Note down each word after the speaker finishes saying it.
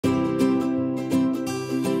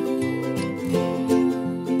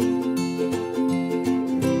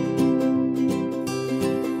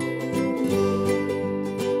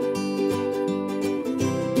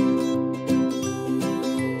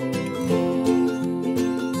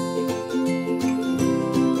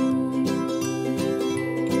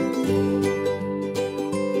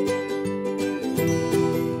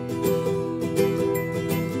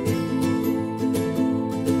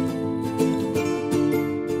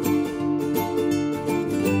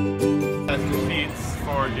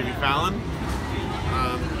Fallon.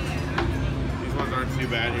 These ones aren't too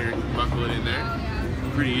bad here. Buckle it in there.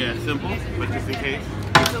 Pretty simple, but just in case.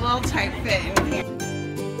 It's a little tight fit in here.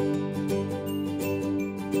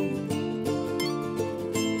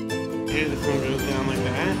 Okay, this one goes down like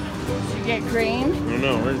that. Did you get green? I don't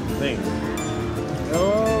know, where's the thing?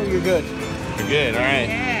 Oh, you're good. You're good, alright.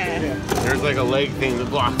 Yeah. There's like a leg thing that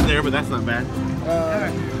blocks there, but that's not bad.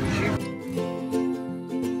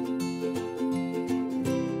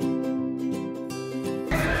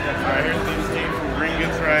 Alright, here's the Steve from Green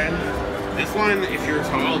Goods Ride. This one, if you're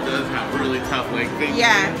tall, does have really tough leg things.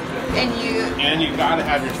 yeah, and you gotta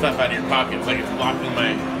have your stuff out of your pockets. Like it's blocking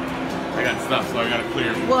my. I got stuff, so I gotta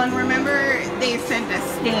clear. well, and remember they said to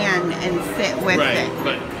stand and sit with Right, it.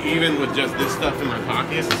 but even with just this stuff in my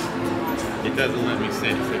pockets, it doesn't let me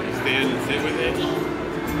sit. So if you stand and sit with it.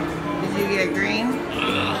 Did you get green?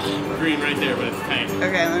 Green right there, but it's tight.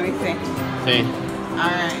 Okay, let me see. See?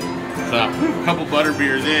 Alright. So a couple butter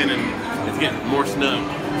beers in, and it's getting more snug.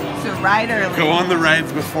 So ride early. Go on the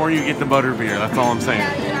rides before you get the butter beer. That's all I'm saying.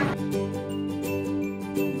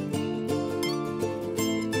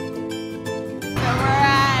 So we're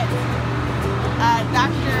at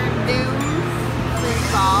Dr. Doom's free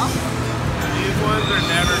fall. These ones are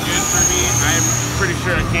never good for me. I'm pretty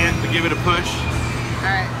sure I can't give it a push.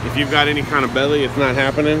 Alright. If you've got any kind of belly, it's not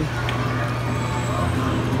happening.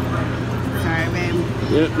 Sorry, babe.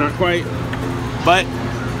 Yep, not quite. But,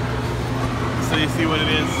 so you see what it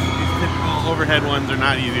is. These typical overhead ones are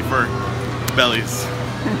not easy for bellies.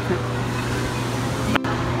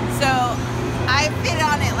 So I fit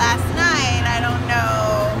on it last night. I don't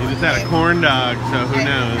know. You just had a corn dog, so who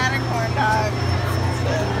knows? I had a corn dog.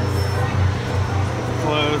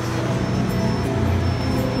 Close.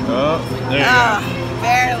 Oh, there you go.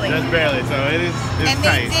 Barely. Just barely, so it's and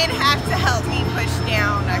tight. they did have to help me push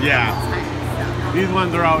down a couple times. So. These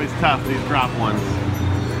ones are always tough, these drop ones.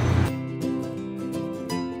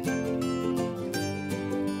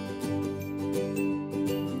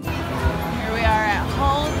 Here we are at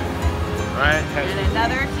Holt. Right? And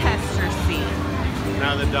another tester seat.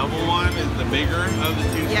 Now the double one is the bigger of the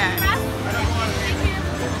two. Yeah.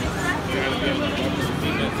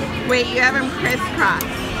 Wait, you have them crisscrossed.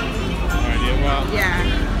 Well, Yeah.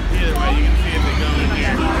 either way, you can see if they go in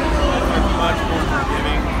here. It's much more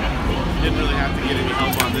forgiving. Didn't really have to get any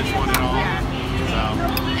help on this one at all. Yeah. So.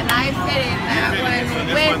 And I fit in that So one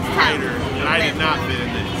this with one's tighter, and I did not fit in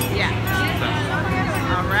this. Yeah. So,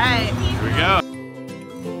 All right. here we go.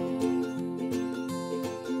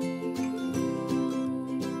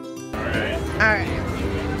 All right.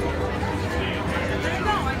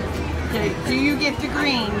 Okay, do you get the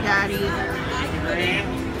green, Daddy?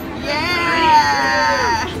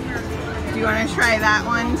 Yeah! Do you want to try that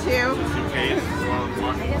one too? Just in case while I'm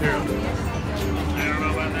walking through. I don't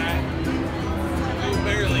know about that. Oh,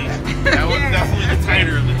 barely. That one's definitely the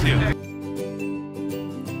tighter of the two.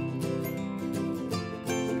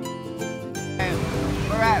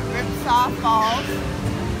 We're at Ripsaw Falls,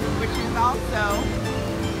 which is also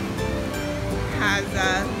has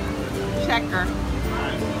a checker.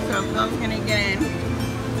 So Phil's gonna get in.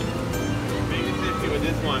 Biggest issue with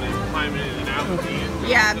this one is climbing in and out with these.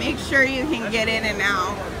 Yeah, make sure you can get in and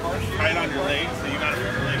out. Tight on your legs, so you gotta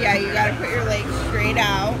put your legs. Yeah, you gotta put your legs straight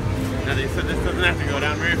out. Now they said this doesn't have to go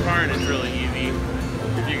down very far, and it's really easy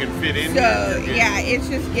if you can fit in. So yeah, it's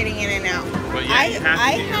just getting in and out. But yeah, you have to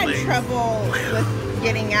I get your had legs. trouble with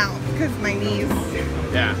getting out because my knees.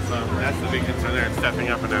 Yeah, so that's the big concern there, stepping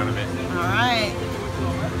up and out of it. All right.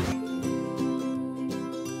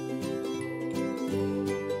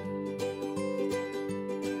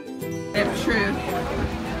 It's true.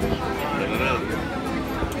 I don't know.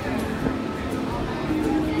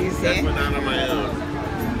 You see? Definitely not on my own.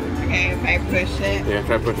 Okay, if I push it. Yeah,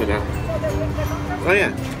 try pushing down. Oh yeah.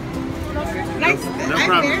 Nice. No I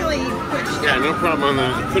problem. barely pushed it. Yeah, no problem on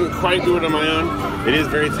that. I couldn't quite do it on my own. It is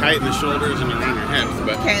very tight in the shoulders and around your hips,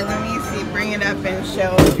 but Okay, let me see. Bring it up and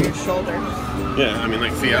show your shoulders. yeah, I mean,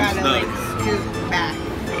 like, see, You I'm gotta snug, like scoot back.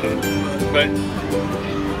 but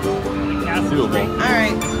doable. All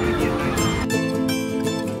right.